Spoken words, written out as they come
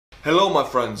Hello my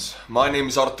friends, my name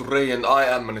is Artur and I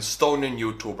am an Estonian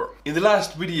YouTuber. In the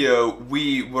last video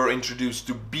we were introduced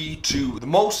to B-2, the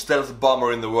most stealth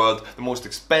bomber in the world, the most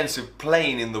expensive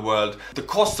plane in the world. The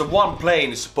cost of one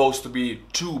plane is supposed to be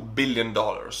 $2 billion,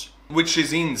 which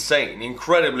is insane,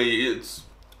 incredibly, it's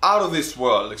out of this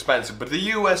world expensive, but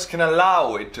the US can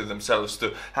allow it to themselves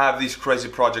to have these crazy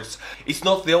projects. It's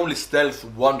not the only stealth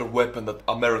wonder weapon that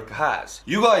America has.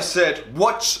 You guys said,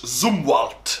 watch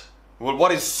ZUMWALT. Well,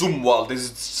 what is ZUMWALT? Is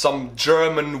it some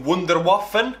German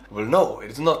Wunderwaffen? Well, no,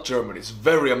 it is not German, it's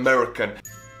very American.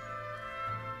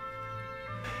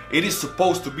 It is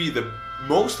supposed to be the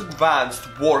most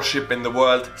advanced warship in the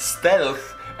world,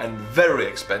 stealth and very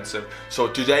expensive. So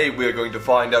today we are going to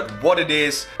find out what it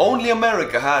is, only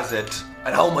America has it,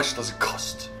 and how much does it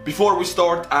cost. Before we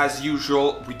start, as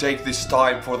usual, we take this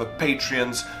time for the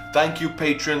Patreons. Thank you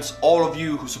patrons, all of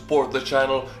you who support the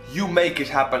channel. You make it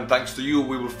happen. Thanks to you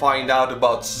we will find out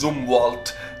about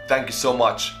ZUMWALT. Thank you so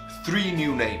much. 3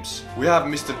 new names. We have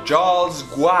Mr. Charles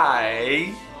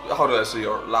Guay. How do I say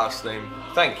your last name?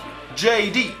 Thank you.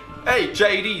 JD. Hey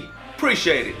JD,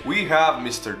 appreciate it. We have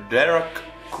Mr. Derek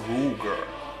Kruger.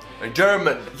 A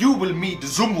German. You will meet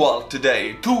ZUMWALT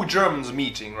today. 2 Germans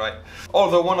meeting, right?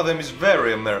 Although one of them is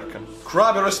very American.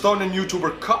 Grab your Estonian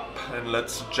Youtuber Cup and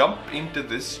let's jump into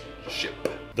this ship.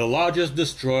 The largest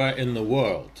destroyer in the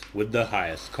world, with the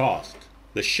highest cost.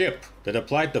 The ship that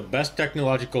applied the best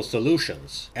technological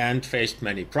solutions and faced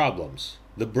many problems.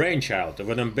 The brainchild of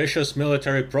an ambitious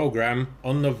military program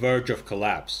on the verge of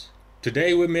collapse.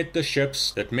 Today we meet the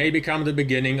ships that may become the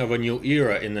beginning of a new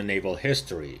era in the naval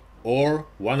history. Or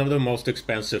one of the most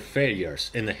expensive failures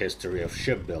in the history of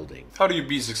shipbuilding. How do you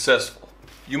be successful?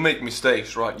 You make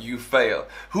mistakes, right? You fail.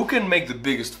 Who can make the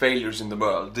biggest failures in the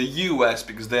world? The US,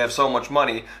 because they have so much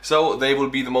money, so they will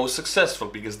be the most successful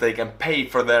because they can pay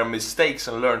for their mistakes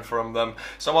and learn from them.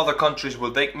 Some other countries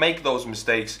will make those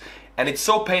mistakes and it's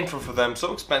so painful for them,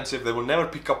 so expensive, they will never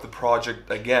pick up the project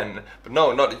again. But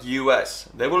no, not the US.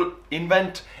 They will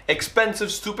invent expensive,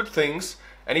 stupid things.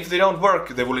 And if they don't work,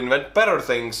 they will invent better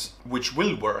things which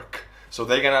will work. So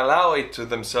they can allow it to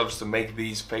themselves to make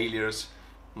these failures.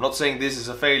 I'm not saying this is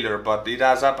a failure, but it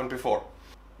has happened before.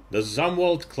 The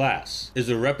ZUMWALT class is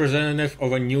a representative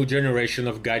of a new generation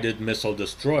of guided missile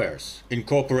destroyers,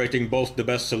 incorporating both the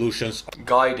best solutions.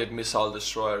 Guided missile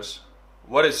destroyers.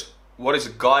 What is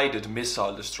a guided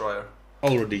missile destroyer?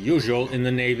 Already usual in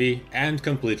the Navy and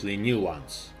completely new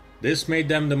ones. This made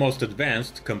them the most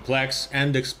advanced, complex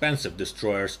and expensive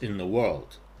destroyers in the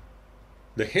world.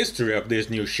 The history of these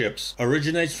new ships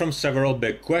originates from several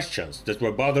big questions that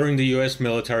were bothering the US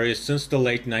military since the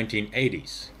late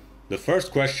 1980s. The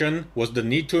first question was the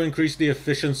need to increase the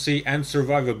efficiency and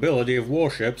survivability of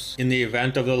warships in the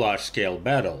event of a large-scale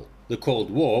battle. The Cold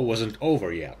War wasn't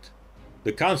over yet.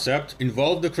 The concept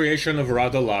involved the creation of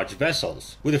rather large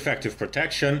vessels, with effective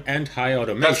protection and high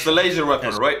automation. That's the laser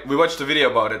weapon, right? We watched the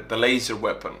video about it, the laser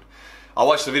weapon. I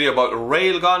watched the video about a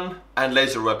railgun and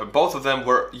laser weapon. Both of them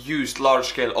were used large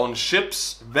scale on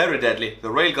ships, very deadly. The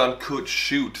railgun could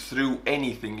shoot through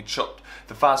anything. It shot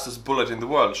the fastest bullet in the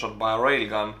world, shot by a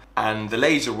railgun. And the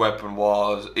laser weapon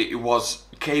was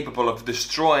capable of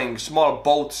destroying small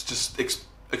boats, just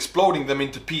exploding them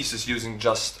into pieces using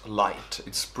just light.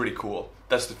 It's pretty cool.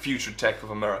 That's the future tech of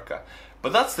America.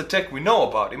 But that's the tech we know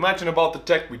about. Imagine about the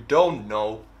tech we don't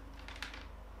know.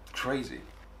 Crazy.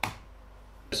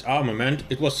 This armament,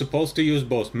 it was supposed to use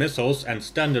both missiles and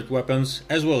standard weapons,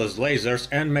 as well as lasers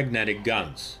and magnetic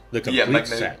guns. The complete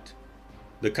set.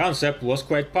 The concept was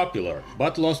quite popular,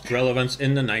 but lost relevance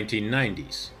in the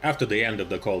 1990s. After the end of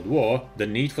the Cold War, the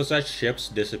need for such ships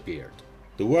disappeared.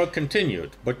 The work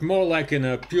continued, but more like in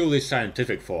a purely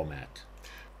scientific format.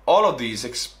 All of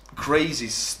these crazy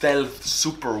stealth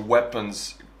super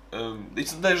weapons,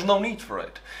 there's no need for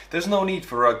it. There's no need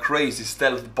for a crazy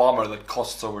stealth bomber that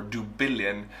costs over $2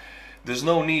 billion. There's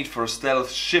no need for a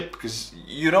stealth ship because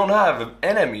you don't have an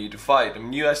enemy to fight. I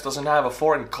mean, US doesn't have a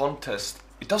foreign contest.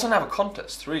 It doesn't have a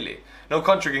contest, really. No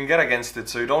country can get against it,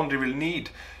 so you don't really need...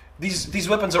 These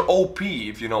weapons are OP,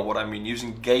 if you know what I mean,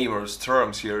 using gamers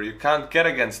terms here. You can't get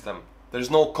against them.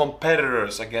 There's no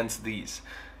competitors against these.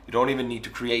 You don't even need to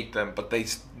create them, but they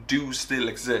do still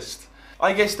exist.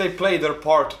 I guess they play their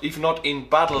part, if not in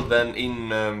battle, then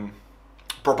in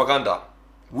propaganda.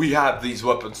 We have these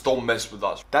weapons, don't mess with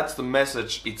us. That's the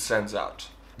message it sends out.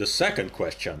 The second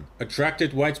question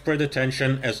attracted widespread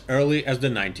attention as early as the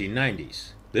 1990s.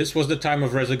 This was the time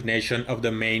of resignation of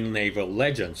the main naval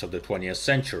legends of the 20th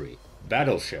century,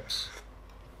 battleships.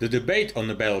 The debate on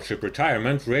the battleship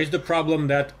retirement raised a problem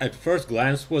that, at first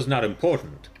glance, was not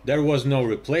important. There was no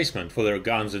replacement for their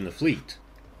guns in the fleet.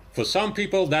 For some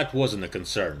people that wasn't a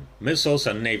concern. Missiles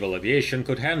and naval aviation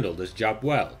could handle this job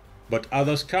well. But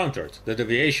others countered that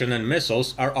aviation and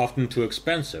missiles are often too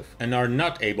expensive and are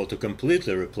not able to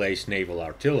completely replace naval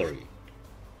artillery.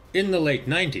 In the late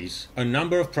 90s, a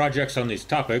number of projects on these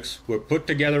topics were put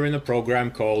together in a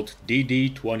program called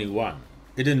DD-21.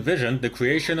 It envisioned the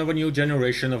creation of a new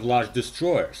generation of large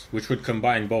destroyers, which would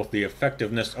combine both the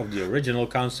effectiveness of the original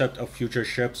concept of future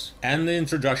ships and the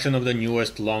introduction of the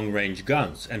newest long-range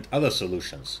guns and other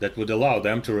solutions that would allow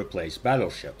them to replace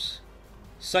battleships.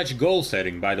 Such goal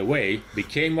setting, by the way,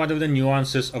 became one of the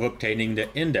nuances of obtaining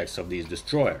the index of these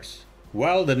destroyers.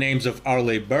 While the names of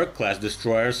Arleigh-Burke class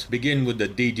destroyers begin with the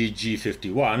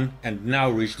DDG-51 and now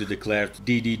reach the declared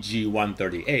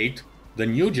DDG-138, the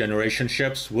new generation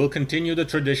ships will continue the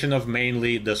tradition of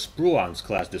mainly the Spruance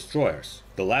class destroyers,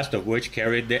 the last of which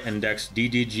carried the index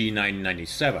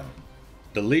DDG-997.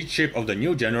 The lead ship of the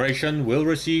new generation will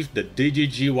receive the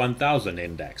DDG-1000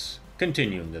 index,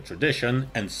 continuing the tradition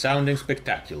and sounding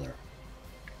spectacular.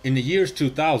 In the years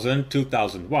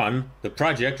 2000-2001, the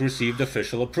project received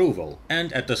official approval,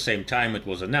 and at the same time it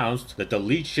was announced that the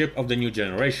lead ship of the new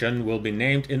generation will be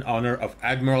named in honor of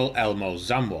Admiral Elmo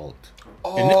Zumwalt.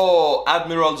 Oh,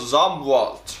 Admiral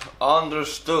Zumwalt.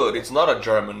 Understood. It's not a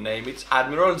German name, it's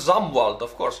Admiral Zumwalt,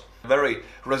 of course. Very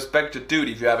respected dude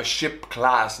if you have a ship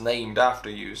class named after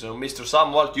you. So, Mr.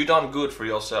 Zumwalt, you done good for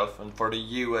yourself and for the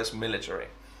US military.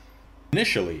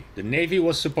 Initially, the Navy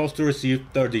was supposed to receive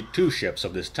 32 ships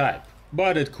of this type,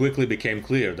 but it quickly became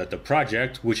clear that the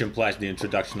project, which implies the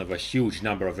introduction of a huge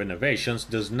number of innovations,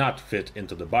 does not fit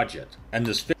into the budget. And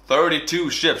this 32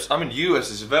 ships. I mean, US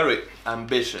is very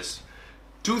ambitious.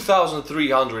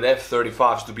 2,300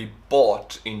 F-35s to be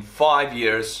bought in 5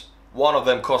 years. One of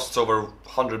them costs over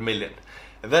 100 million.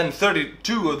 And then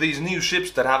 32 of these new ships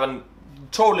that have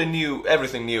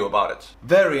everything new about it.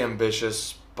 Very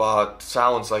ambitious. But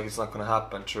sounds like it's not gonna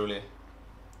happen, truly.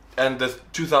 And the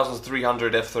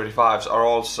 2,300 F-35s are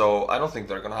also, I don't think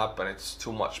they're gonna happen, it's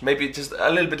too much. Maybe just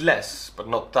a little bit less, but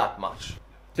not that much.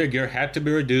 Figure had to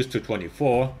be reduced to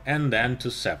 24 and then to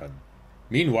 7.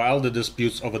 Meanwhile, the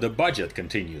disputes over the budget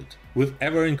continued. With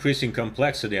ever-increasing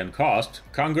complexity and cost,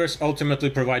 Congress ultimately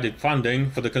provided funding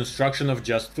for the construction of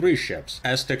just 3 ships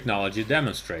as technology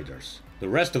demonstrators. The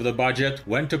rest of the budget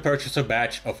went to purchase a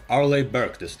batch of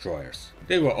Arleigh-Burke destroyers.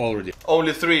 They were already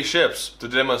only 3 ships to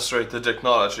demonstrate the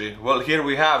technology. Well, here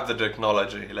we have the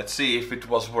technology. Let's see if it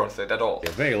was worth it at all.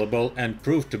 Available and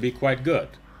proved to be quite good.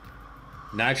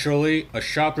 Naturally, a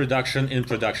sharp reduction in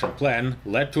production plan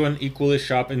led to an equally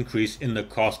sharp increase in the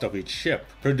cost of each ship,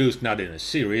 produced not in a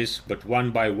series, but one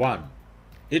by one.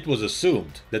 It was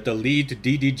assumed that the lead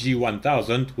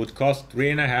DDG-1000 would cost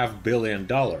 $3.5 billion,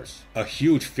 a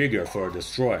huge figure for a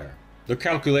destroyer. The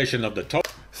calculation of the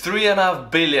total $3.5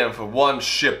 billion for one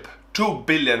ship, $2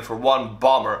 billion for one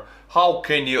bomber. How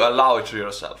can you allow it to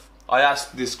yourself? I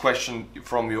ask this question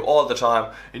from you all the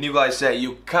time, and you guys say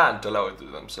you can't allow it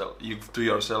to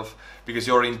yourself because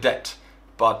you're in debt.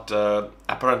 But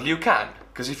apparently you can.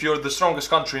 Because if you're the strongest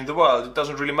country in the world, it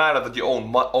doesn't really matter that you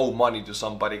owe money to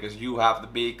somebody because you have the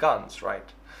big guns, right?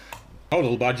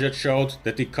 Total budget showed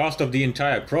that the cost of the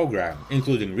entire program,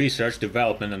 including research,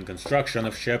 development and construction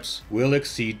of ships, will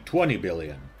exceed $20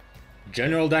 billion.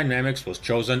 General Dynamics was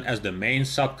chosen as the main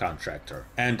subcontractor,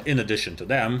 and in addition to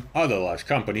them, other large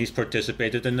companies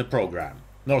participated in the program.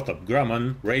 Northrop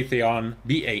Grumman, Raytheon,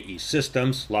 BAE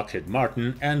Systems, Lockheed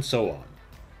Martin, and so on.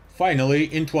 Finally,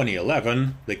 in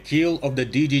 2011, the keel of the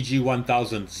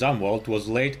DDG-1000 Zumwalt was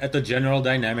laid at the General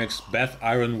Dynamics Beth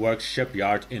Iron Works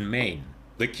shipyard in Maine.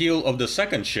 The keel of the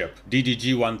second ship,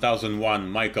 DDG-1001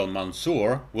 Michael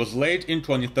Mansour, was laid in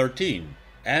 2013,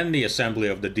 and the assembly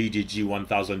of the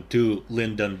DDG-1002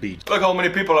 Lyndon B. Look how many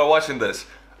people are watching this.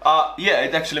 Yeah,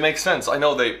 it actually makes sense. I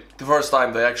know the first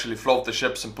time they actually float the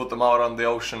ships and put them out on the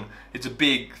ocean, it's a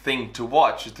big thing to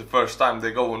watch. It's the first time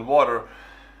they go in water.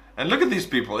 And look at these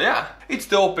people, yeah. It's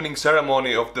the opening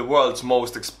ceremony of the world's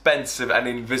most expensive and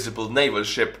invisible naval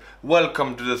ship.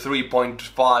 Welcome to the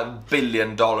 $3.5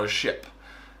 billion ship.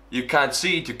 You can't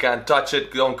see it, you can't touch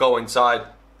it, don't go inside.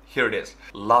 Here it is.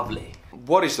 Lovely.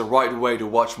 What is the right way to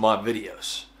watch my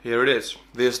videos? Here it is.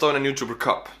 The Estonian Youtuber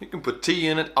Cup. You can put tea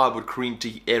in it. I put green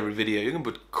tea every video. You can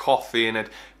put coffee in it,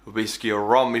 whiskey or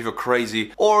rum if you're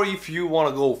crazy. Or if you want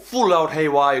to go full out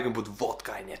haywire, you can put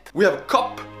vodka in it. We have a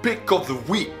cup pick of the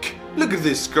week. Look at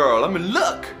this girl. I mean,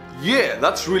 look. Yeah,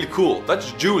 that's really cool.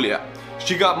 That's Julia.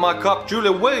 She got my cup.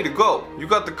 Julia, way to go. You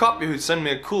got the cup. You send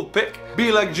me a cool pic.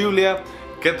 Be like Julia.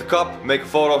 Get the cup, make a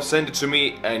photo, send it to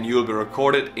me, and you'll be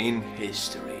recorded in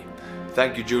history.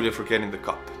 Thank you, Julia, for getting the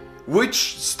cup.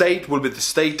 Which state will be the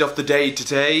state of the day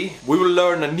today? We will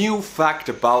learn a new fact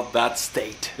about that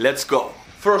state. Let's go.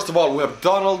 First of all, we have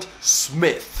Donald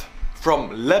Smith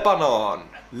from Lebanon.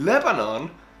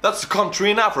 Lebanon? That's a country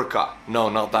in Africa. No,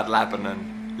 not that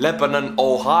Lebanon. Lebanon,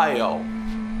 Ohio.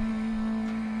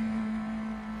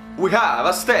 We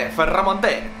have Stefan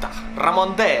Ramondetta.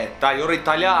 Ramondetta, you're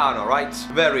Italiano, right?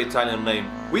 Very Italian name.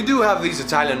 We do have these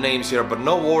Italian names here, but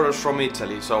no orders from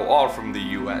Italy, so all from the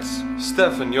US.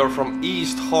 Stefan, you're from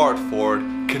East Hartford,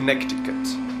 Connecticut.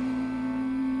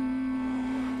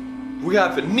 We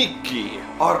have Nicky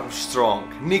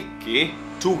Armstrong. Nicky,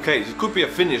 2Ks, it could be a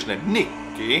Finnish name,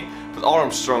 Nicky, but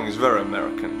Armstrong is very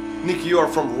American. Nicky, you are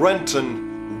from Renton,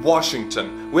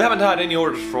 Washington. We haven't had any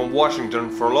orders from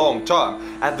Washington for a long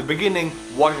time. At the beginning,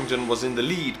 Washington was in the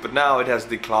lead, but now it has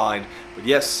declined. But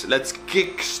yes, let's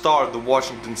kickstart the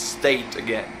Washington state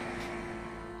again.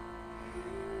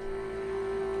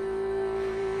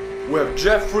 We have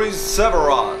Jeffrey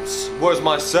Severance. Where's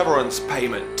my severance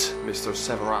payment, Mr.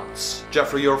 Severance?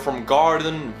 Jeffrey, you're from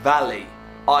Garden Valley,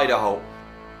 Idaho.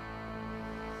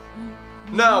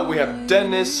 Now we have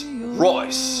Dennis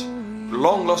Royce,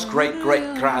 long lost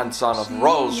great-great-grandson of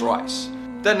Rolls-Royce.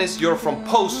 Dennis, you're from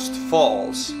Post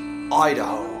Falls,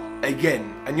 Idaho.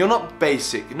 Again, and you're not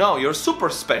basic, no, you're super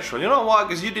special. You know why?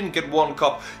 Because you didn't get 1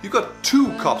 cup, you got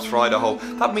 2 cups for Idaho.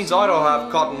 That means Idaho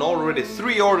have gotten already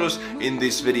 3 orders in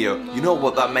this video. You know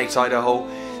what that makes Idaho?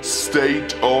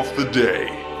 State of the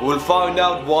day. We'll find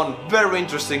out one very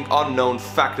interesting unknown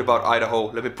fact about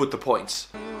Idaho. Let me put the points.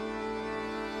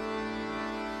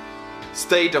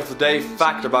 State of the day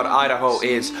fact about Idaho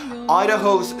is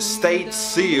Idaho's state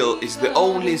seal is the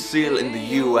only seal in the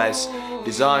US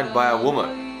designed by a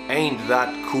woman. Ain't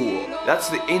that cool?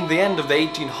 That's in the end of the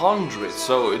 1800s,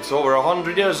 so it's over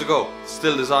 100 years ago.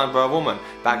 Still designed by a woman.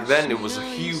 Back then it was a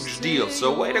huge deal,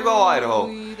 so way to go, Idaho.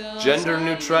 Gender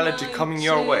neutrality coming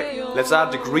your way. Let's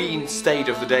add the green state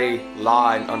of the day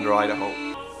line under Idaho.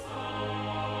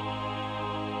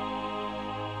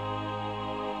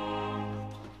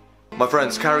 My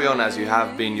friends, carry on as you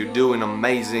have been. You're doing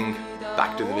amazing.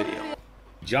 Back to the video.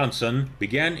 Johnson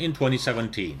began in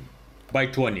 2017. By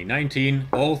 2019,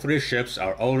 all 3 ships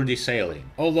are already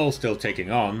sailing, although still taking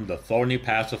on the thorny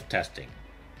path of testing.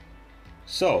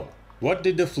 So, what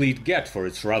did the fleet get for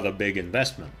its rather big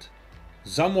investment?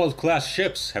 ZUMWALT class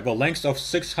ships have a length of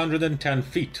 610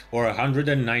 feet or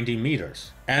 190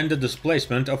 meters and a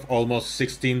displacement of almost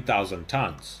 16,000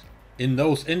 tons. In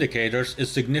those indicators, it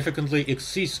significantly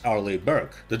exceeds Arleigh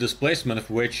Burke, the displacement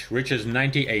of which reaches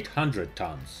 9,800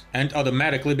 tons, and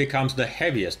automatically becomes the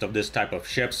heaviest of this type of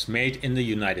ships made in the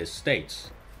United States.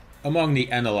 Among the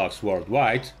analogs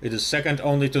worldwide, it is second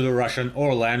only to the Russian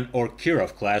Orlan or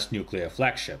Kirov-class nuclear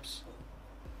flagships.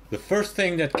 The first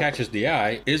thing that catches the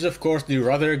eye is of course the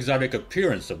rather exotic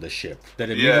appearance of the ship that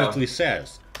immediately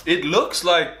says, it looks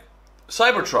like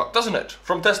Cybertruck, doesn't it?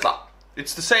 From Tesla.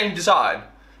 It's the same design.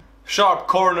 Sharp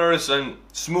corners and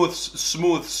smooth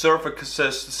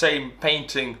surfaces, the same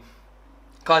painting.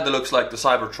 Kinda looks like the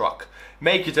Cybertruck.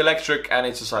 Make it electric and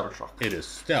it's a Cybertruck. It is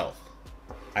stealth.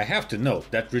 I have to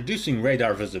note that reducing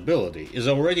radar visibility is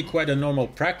already quite a normal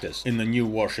practice in the new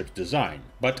warship's design,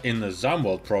 but in the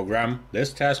ZUMWALT program,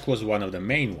 this task was one of the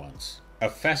main ones. A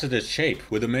faceted shape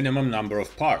with a minimum number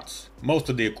of parts. Most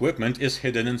of the equipment is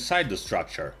hidden inside the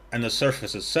structure, and the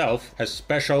surface itself has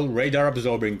special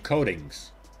radar-absorbing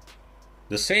coatings.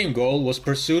 The same goal was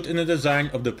pursued in the design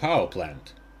of the power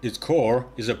plant. Its core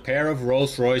is a pair of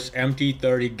Rolls-Royce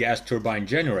MT-30 gas turbine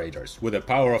generators with a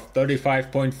power of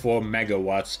 35.4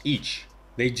 megawatts each.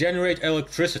 They generate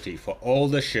electricity for all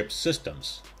the ship's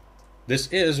systems. This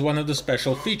is one of the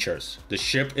special features. The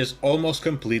ship is almost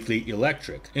completely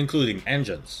electric, including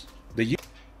engines. It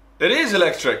is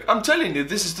electric! I'm telling you,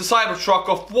 this is the Cybertruck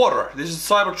of water. This is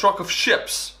the Cybertruck of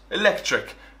ships.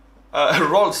 Electric.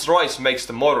 Rolls-Royce makes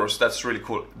the motors, that's really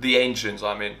cool. The engines,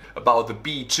 I mean. About the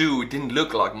B2, it didn't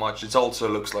look like much. It also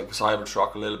looks like a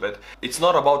Cybertruck a little bit. It's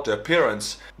not about the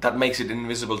appearance that makes it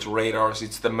invisible to radars.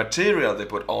 It's the material they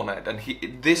put on it. And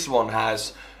this one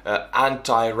has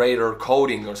anti-radar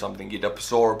coating or something. It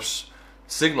absorbs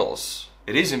signals.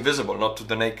 It is invisible, not to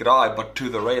the naked eye, but to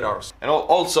the radars. And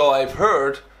also I've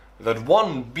heard that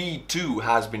one B2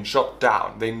 has been shot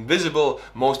down. The invisible,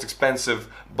 most expensive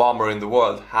bomber in the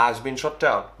world has been shot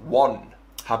down. One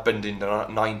happened in the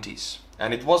 90s.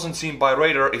 And it wasn't seen by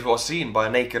radar, it was seen by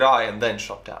a naked eye and then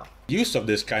shot down. Use of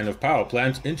this kind of power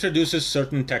plant introduces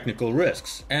certain technical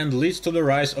risks and leads to the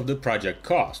rise of the project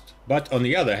cost. But on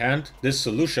the other hand, this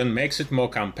solution makes it more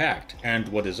compact and,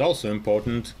 what is also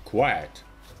important, quiet.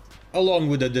 Along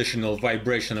with additional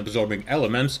vibration-absorbing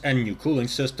elements and new cooling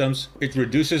systems, it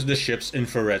reduces the ship's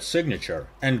infrared signature,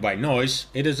 and by noise,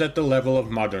 it is at the level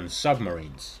of modern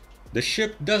submarines. The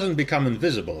ship doesn't become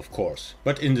invisible, of course,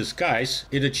 but in disguise,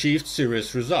 it achieved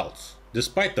serious results.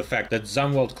 Despite the fact that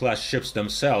ZUMWALT-class ships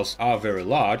themselves are very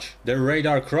large, their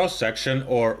radar cross-section,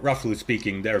 or roughly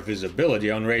speaking their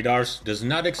visibility on radars, does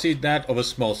not exceed that of a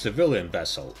small civilian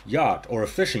vessel, yacht or a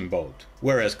fishing boat,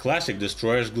 whereas classic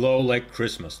destroyers glow like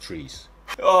Christmas trees.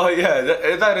 Oh yeah,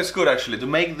 that is good actually. To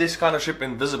make this kind of ship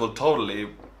invisible totally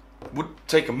would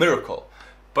take a miracle.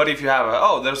 But if you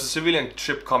have there's a civilian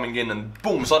ship coming in and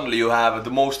boom, suddenly you have the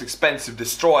most expensive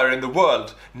destroyer in the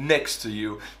world next to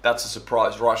you. That's a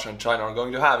surprise Russia and China are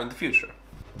going to have in the future.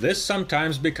 This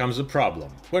sometimes becomes a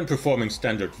problem. When performing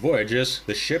standard voyages,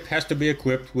 the ship has to be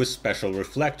equipped with special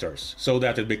reflectors, so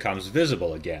that it becomes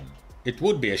visible again. It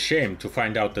would be a shame to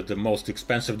find out that the most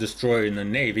expensive destroyer in the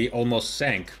Navy almost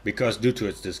sank because due to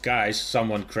its disguise,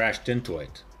 someone crashed into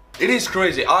it. It is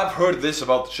crazy. I've heard this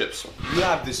about the ships. You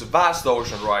have this vast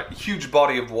ocean, right? Huge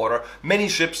body of water, many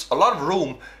ships, a lot of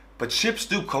room, but ships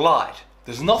do collide.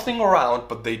 There's nothing around,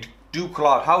 but they do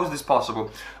collide. How is this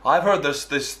possible? I've heard there's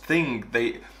this thing,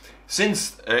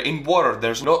 since in water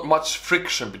there's not much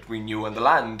friction between you and the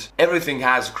land, everything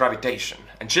has gravitation,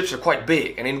 and ships are quite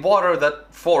big, and in water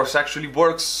that force actually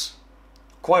works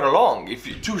quite along.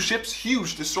 If two ships,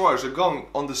 huge destroyers, are going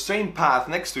on the same path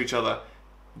next to each other,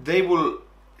 they will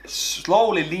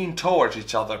slowly lean towards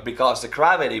each other because the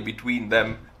gravity between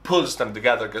them pulls them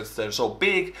together because they're so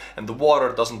big and the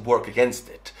water doesn't work against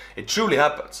it. It truly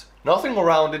happens. Nothing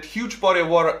around it, huge body of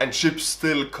water, and ships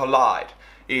still collide.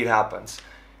 It happens.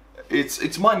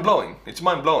 It's mind-blowing. It's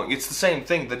mind-blowing. It's the same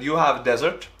thing that you have a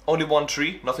desert, only one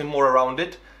tree, nothing more around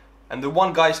it, and the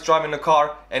one guy's driving a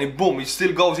car and boom, he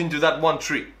still goes into that one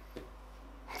tree.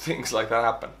 Things like that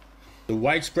happen. The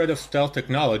widespread of stealth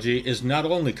technology is not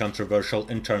only controversial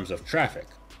in terms of traffic.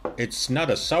 It's not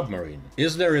a submarine.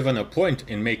 Is there even a point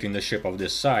in making the ship of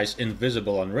this size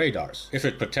invisible on radars, if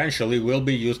it potentially will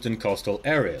be used in coastal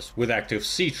areas with active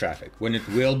sea traffic, when it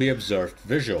will be observed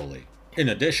visually? In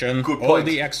addition, all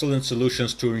the excellent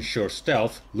solutions to ensure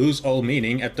stealth lose all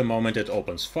meaning at the moment it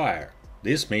opens fire.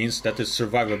 This means that its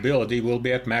survivability will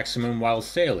be at maximum while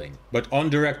sailing, but on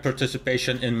direct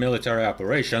participation in military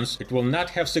operations, it will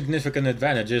not have significant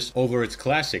advantages over its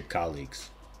classic colleagues.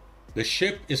 The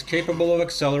ship is capable of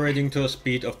accelerating to a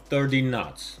speed of 30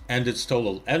 knots, and its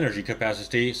total energy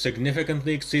capacity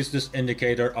significantly exceeds this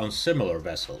indicator on similar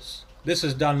vessels. This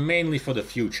is done mainly for the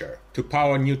future, to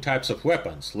power new types of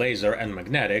weapons, laser and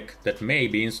magnetic, that may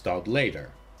be installed later.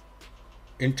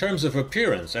 In terms of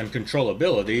appearance and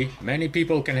controllability, many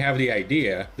people can have the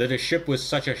idea that a ship with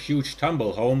such a huge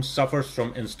tumble home suffers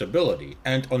from instability,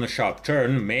 and on a sharp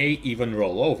turn may even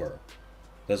roll over.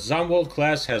 The ZUMWALT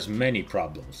class has many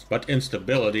problems, but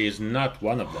instability is not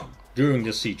one of them. During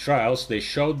the sea trials they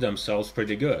showed themselves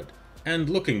pretty good. And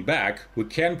looking back, we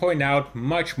can point out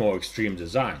much more extreme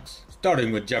designs.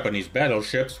 Starting with Japanese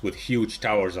battleships with huge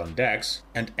towers on decks,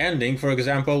 and ending, for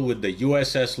example, with the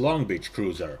USS Long Beach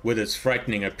cruiser, with its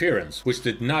frightening appearance, which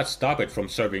did not stop it from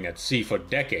serving at sea for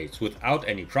decades without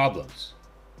any problems.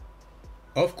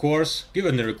 Of course,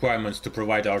 given the requirements to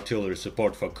provide artillery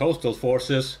support for coastal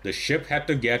forces, the ship had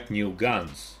to get new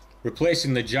guns.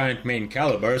 Replacing the giant main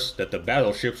calibers that the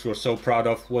battleships were so proud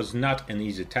of was not an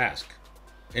easy task.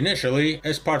 Initially,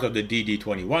 as part of the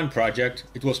DD-21 project,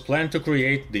 it was planned to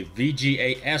create the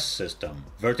VGAS system,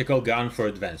 Vertical Gun for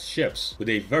Advanced Ships, with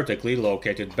a vertically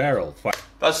located barrel.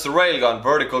 That's the railgun,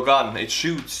 vertical gun. It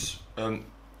shoots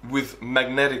with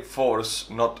magnetic force,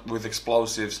 not with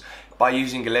explosives. By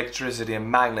using electricity and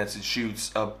magnets, it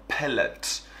shoots a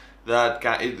pellet that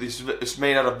is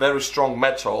made out of very strong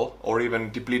metal or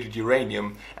even depleted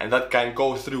uranium, and that can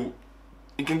go through.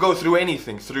 It can go through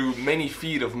anything, through many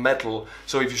feet of metal.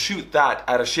 So if you shoot that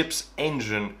at a ship's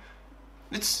engine,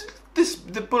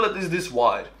 the bullet is this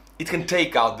wide. It can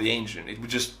take out the engine. It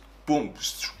would just boom,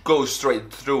 go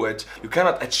straight through it. You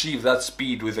cannot achieve that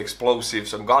speed with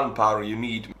explosives and gunpowder. You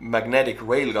need magnetic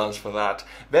railguns for that.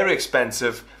 Very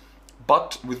expensive,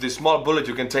 but with this small bullet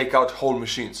you can take out whole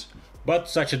machines. But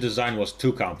such a design was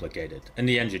too complicated, and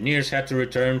the engineers had to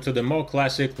return to the more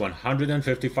classic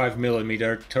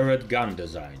 155mm turret gun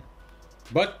design.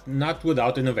 But not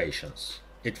without innovations.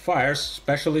 It fires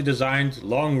specially designed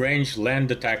long-range land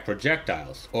attack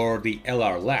projectiles, or the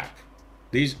LR-LAP.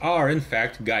 These are in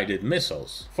fact guided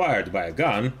missiles, fired by a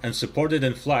gun and supported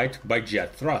in flight by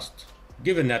jet thrust.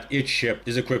 Given that each ship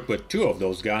is equipped with 2 of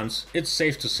those guns, it's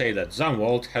safe to say that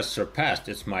ZUMWALT has surpassed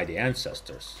its mighty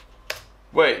ancestors.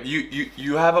 Wait,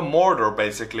 you have a mortar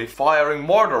basically firing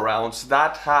mortar rounds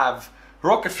that have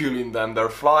rocket fuel in them. They're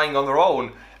flying on their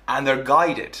own and they're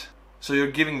guided. So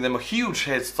you're giving them a huge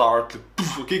head start,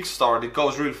 kickstart, it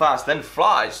goes real fast, then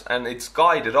flies, and it's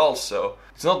guided also.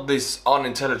 It's not this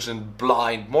unintelligent,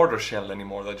 blind mortar shell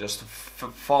anymore that just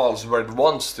falls where it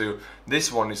wants to.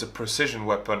 This one is a precision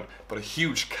weapon, but a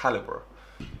huge caliber.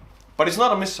 But it's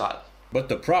not a missile. But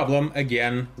the problem,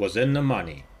 again, was in the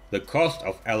money. The cost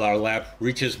of LR Lab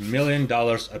reaches $1 million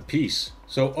apiece,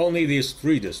 so only these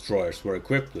 3 destroyers were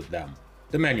equipped with them.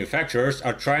 The manufacturers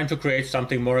are trying to create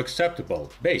something more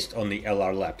acceptable, based on the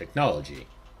LR Lab technology.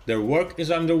 Their work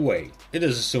is underway. It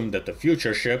is assumed that the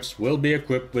future ships will be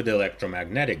equipped with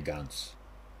electromagnetic guns.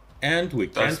 And we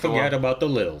can't forget about the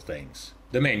little things.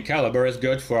 The main caliber is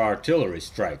good for artillery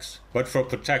strikes, but for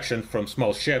protection from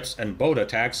small ships and boat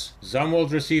attacks,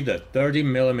 ZUMWALT received a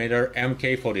 30mm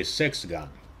Mk46 gun.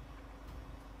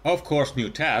 Of course, new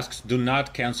tasks do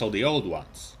not cancel the old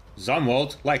ones.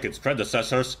 ZUMWALT, like its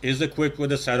predecessors, is equipped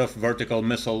with a set of vertical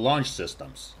missile launch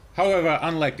systems. However,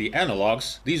 unlike the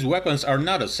analogs, these weapons are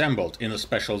not assembled in a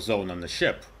special zone on the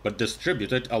ship, but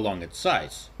distributed along its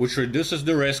sides, which reduces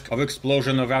the risk of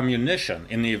explosion of ammunition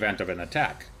in the event of an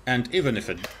attack. And even if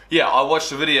it... Yeah, I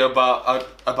watched a video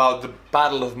about the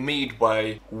Battle of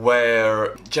Midway,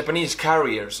 where Japanese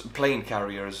carriers, plane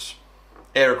carriers,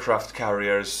 aircraft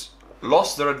carriers,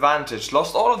 lost their advantage,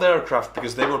 lost all of their aircraft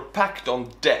because they were packed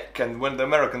on deck, and when the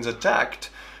Americans attacked,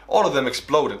 all of them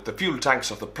exploded. The fuel tanks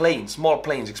of the planes, small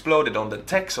planes, exploded on the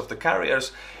decks of the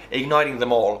carriers, igniting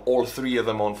them all 3 of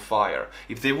them on fire.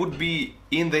 If they would be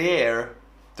in the air,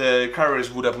 the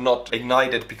carriers would have not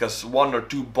ignited because 1 or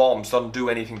 2 bombs don't do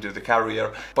anything to the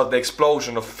carrier, but the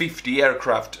explosion of 50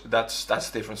 aircraft, that's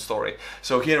a different story.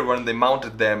 So here, when they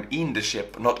mounted them in the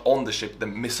ship, not on the ship, the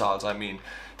missiles I mean,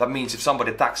 that means if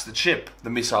somebody attacks the ship, the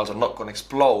missiles are not going to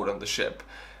explode on the ship.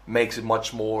 Makes it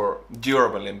much more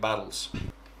durable in battles.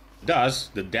 Thus,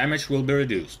 the damage will be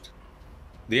reduced.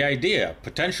 The idea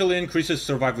potentially increases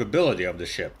survivability of the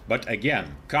ship, but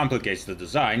again, complicates the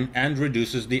design and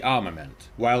reduces the armament.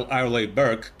 While Arleigh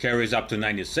Burke carries up to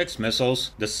 96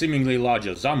 missiles, the seemingly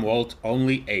larger ZUMWALT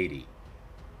only 80.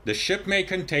 The ship may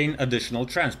contain additional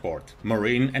transport,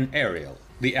 marine and aerial.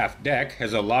 The aft deck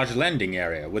has a large landing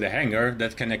area with a hangar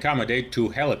that can accommodate 2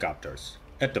 helicopters.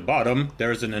 At the bottom,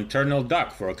 there is an internal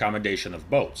dock for accommodation of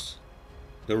boats.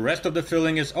 The rest of the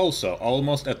filling is also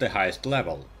almost at the highest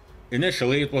level.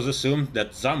 Initially, it was assumed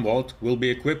that ZUMWALT will be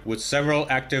equipped with several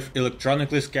active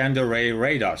electronically scanned array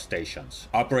radar stations,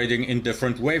 operating in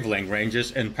different wavelength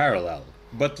ranges in parallel.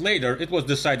 But later, it was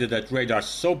decided that radars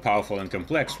so powerful and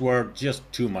complex were just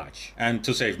too much, and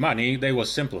to save money, they were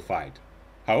simplified.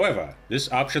 However,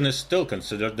 this option is still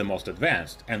considered the most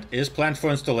advanced, and is planned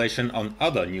for installation on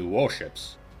other new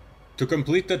warships. To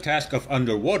complete the task of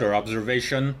underwater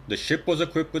observation, the ship was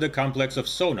equipped with a complex of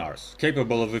sonars,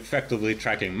 capable of effectively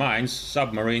tracking mines,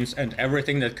 submarines, and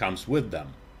everything that comes with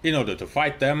them. In order to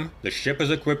fight them, the ship is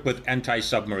equipped with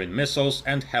anti-submarine missiles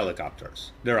and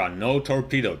helicopters. There are no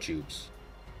torpedo tubes.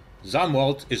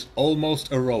 ZUMWALT is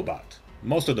almost a robot.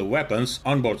 Most of the weapons,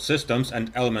 onboard systems,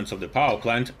 and elements of the power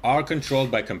plant are controlled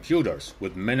by computers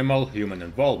with minimal human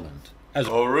involvement.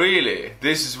 Oh really?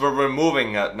 This is where we're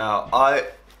moving at now.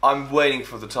 I'm waiting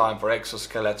for the time for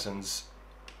exoskeletons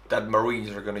that Marines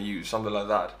are gonna use, something like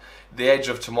that. The Edge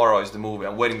of Tomorrow is the movie.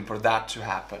 I'm waiting for that to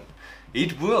happen.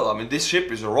 It will. I mean, this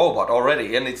ship is a robot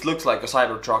already, and it looks like a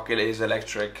Cybertruck. It is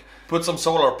electric. Put some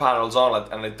solar panels on it,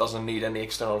 and it doesn't need any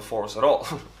external force at all.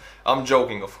 I'm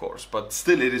joking, of course, but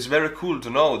still, it is very cool to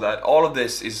know that all of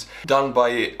this is done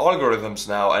by algorithms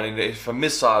now, and if a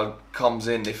missile comes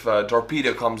in, if a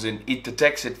torpedo comes in, it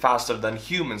detects it faster than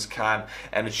humans can,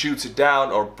 and it shoots it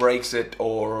down, or breaks it,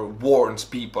 or warns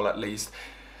people at least.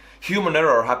 Human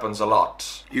error happens a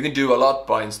lot. You can do a lot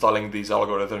by installing these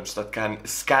algorithms that can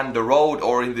scan the road,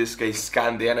 or in this case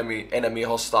scan the enemy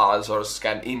hostiles, or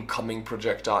scan incoming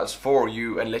projectiles for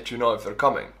you and let you know if they're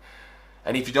coming.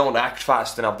 And if you don't act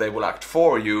fast enough, they will act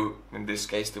for you. In this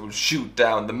case, they will shoot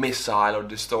down the missile or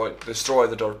destroy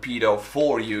the torpedo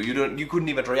for you. You couldn't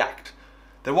even react.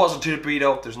 There was a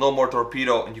torpedo, there's no more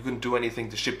torpedo, and you couldn't do anything.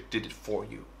 The ship did it for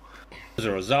you. As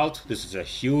a result, this is a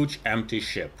huge empty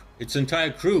ship. Its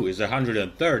entire crew is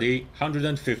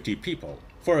 150 people.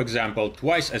 For example,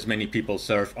 twice as many people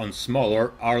serve on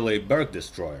smaller Arleigh Burke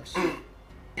destroyers.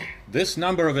 This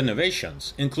number of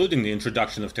innovations, including the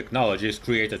introduction of technologies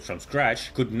created from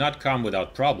scratch, could not come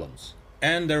without problems.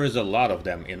 And there is a lot of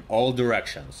them in all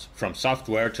directions, from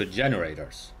software to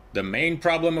generators. The main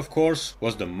problem, of course,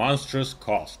 was the monstrous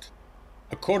cost.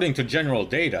 According to general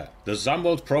data, the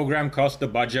ZUMWALT program cost the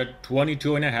budget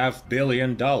 $22.5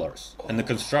 billion, and the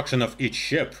construction of each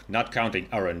ship, not counting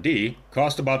R&D,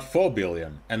 cost about $4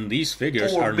 billion, and these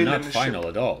figures are not final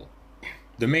at all.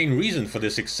 The main reason for the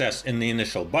success in the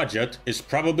initial budget is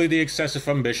probably the excessive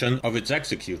ambition of its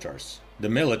executors. The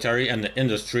military and the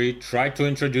industry tried to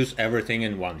introduce everything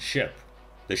in one ship.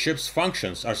 The ship's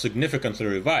functions are significantly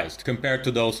revised compared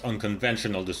to those on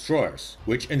conventional destroyers,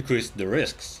 which increased the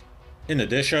risks. In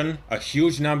addition, a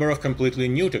huge number of completely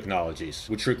new technologies,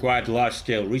 which required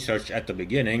large-scale research at the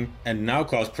beginning and now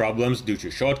cause problems due to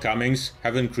shortcomings,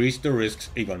 have increased the risks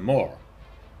even more.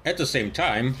 At the same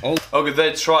time, okay,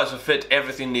 they tried to fit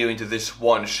everything new into this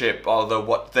one ship, although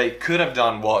what they could have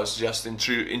done was just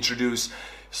introduce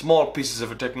small pieces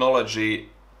of a technology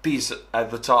piece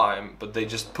at the time, but they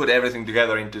just put everything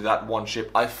together into that one ship.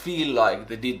 I feel like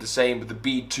they did the same with the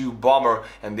B-2 bomber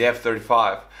and the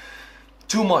F-35.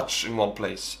 Too much in one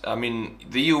place. I mean,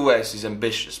 the US is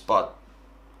ambitious, but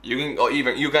you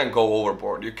can go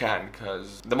overboard. You can,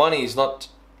 because the money is not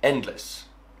endless.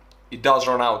 It does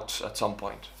run out at some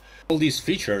point. All these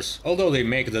features, although they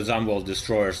make the ZUMWALT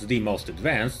destroyers the most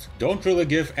advanced, don't really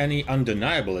give any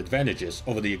undeniable advantages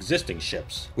over the existing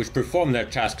ships, which perform their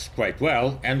tasks quite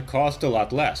well and cost a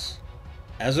lot less.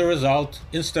 As a result,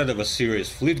 instead of a serious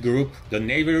fleet group, the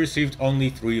Navy received only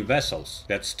 3 vessels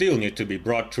that still need to be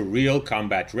brought to real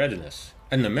combat readiness,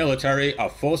 and the military are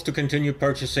forced to continue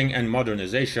purchasing and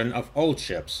modernization of old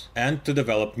ships and to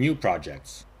develop new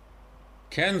projects.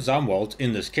 Can ZUMWALT,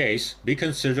 in this case, be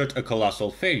considered a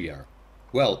colossal failure?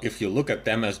 Well, if you look at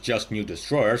them as just new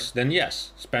destroyers, then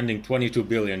yes, spending $22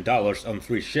 billion on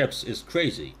 3 ships is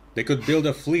crazy. They could build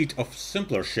a fleet of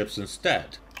simpler ships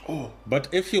instead. But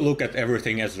if you look at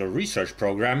everything as a research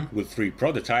program with 3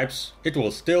 prototypes, it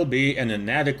will still be an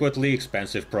inadequately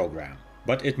expensive program.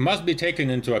 But it must be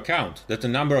taken into account that the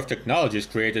number of technologies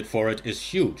created for it is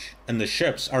huge, and the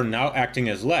ships are now acting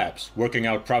as labs, working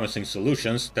out promising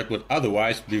solutions that would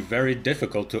otherwise be very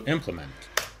difficult to implement.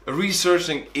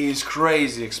 Researching is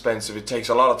crazy expensive. It takes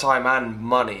a lot of time and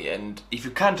money, and if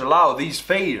you can't allow these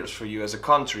failures for you as a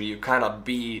country, you cannot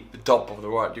be the top of the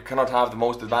world. You cannot have the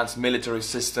most advanced military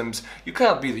systems. You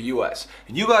cannot be the US.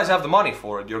 And you guys have the money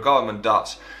for it. Your government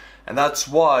does. And that's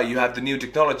why you have the new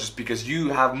technologies, because you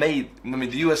have made,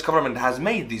 the US government has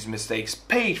made these mistakes,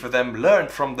 paid for them, learned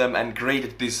from them, and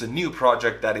created this new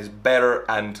project that is better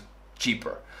and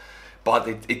cheaper. But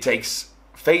it takes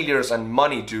failures and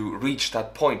money to reach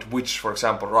that point, which, for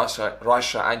example,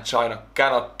 Russia and China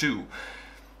cannot do.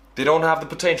 They don't have the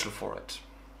potential for it.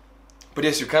 But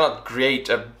yes, you cannot create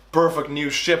a perfect new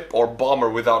ship or bomber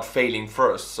without failing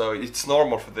first, so it's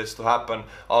normal for this to happen,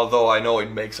 although I know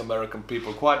it makes American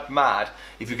people quite mad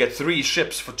if you get 3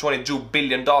 ships for $22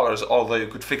 billion, although you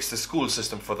could fix the school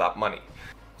system for that money.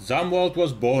 ZUMWALT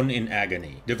was born in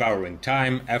agony, devouring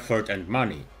time, effort and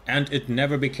money, and it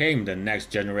never became the next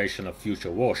generation of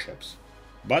future warships.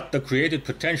 But the created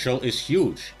potential is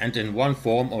huge, and in one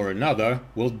form or another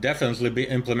will definitely be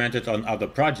implemented on other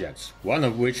projects, one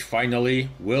of which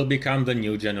finally will become the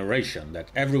new generation that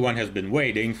everyone has been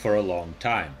waiting for a long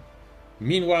time.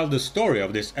 Meanwhile, the story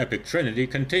of this epic trinity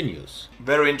continues.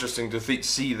 Very interesting to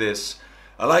see this.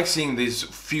 I like seeing these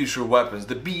future weapons.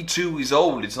 The B-2 is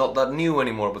old, it's not that new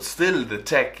anymore, but still the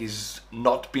tech is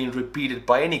not being repeated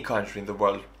by any country in the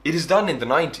world. It is done in the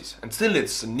 90s, and still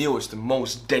it's the newest, the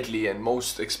most deadly and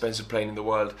most expensive plane in the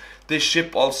world. This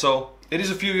ship also, it is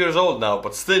a few years old now,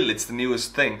 but still it's the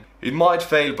newest thing. It might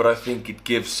fail, but I think it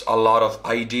gives a lot of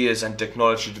ideas and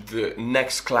technology to the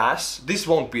next class. This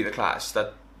won't be the class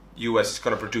that US is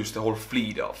gonna produce the whole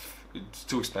fleet of. It's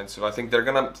too expensive. I think they're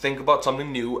gonna think about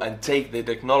something new and take the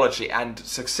technology and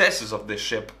successes of this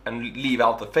ship and leave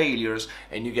out the failures,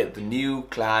 and you get the new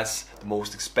class, the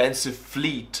most expensive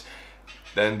fleet,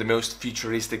 then the most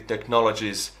futuristic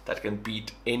technologies that can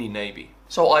beat any navy.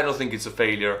 So I don't think it's a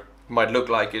failure. It might look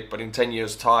like it, but in 10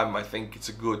 years time I think it's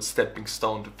a good stepping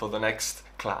stone for the next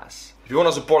class. If you want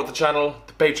to support the channel,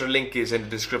 the Patreon link is in the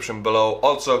description below.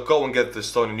 Also go and get the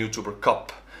Estonian Youtuber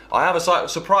Cup. I have a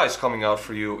surprise coming out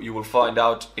for you. You will find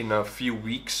out in a few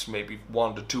weeks, maybe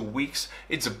 1 to 2 weeks.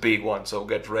 It's a big one, so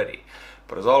get ready.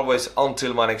 But as always,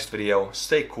 until my next video,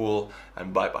 stay cool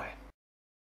and bye bye.